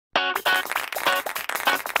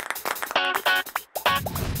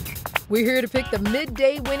We're here to pick the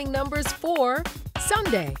midday winning numbers for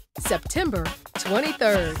Sunday, September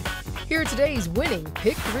 23rd. Here are today's winning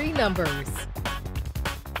Pick 3 numbers.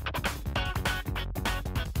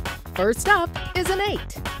 First up is an 8,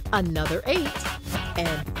 another 8,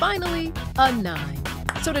 and finally a 9.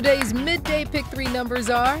 So today's midday Pick 3 numbers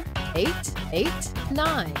are 8, 8,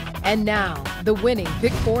 9. And now, the winning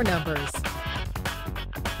Pick 4 numbers.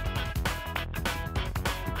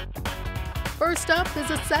 First up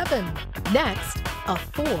is a 7, next a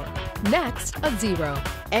 4, next a 0,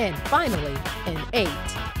 and finally an 8.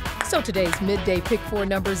 So today's midday Pick 4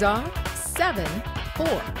 numbers are 7,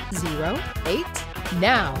 4, 0, 8.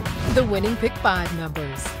 Now, the winning Pick 5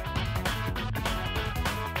 numbers.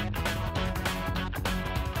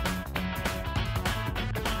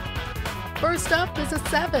 First up is a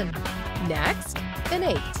 7, next an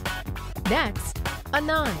 8, next a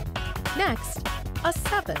 9, next a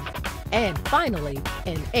 7, and finally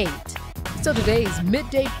an 8. So today's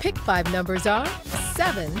midday Pick 5 numbers are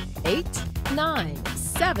 7, 8, 9,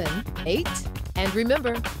 7, 8. And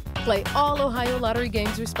remember, play all Ohio Lottery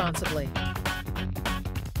games responsibly.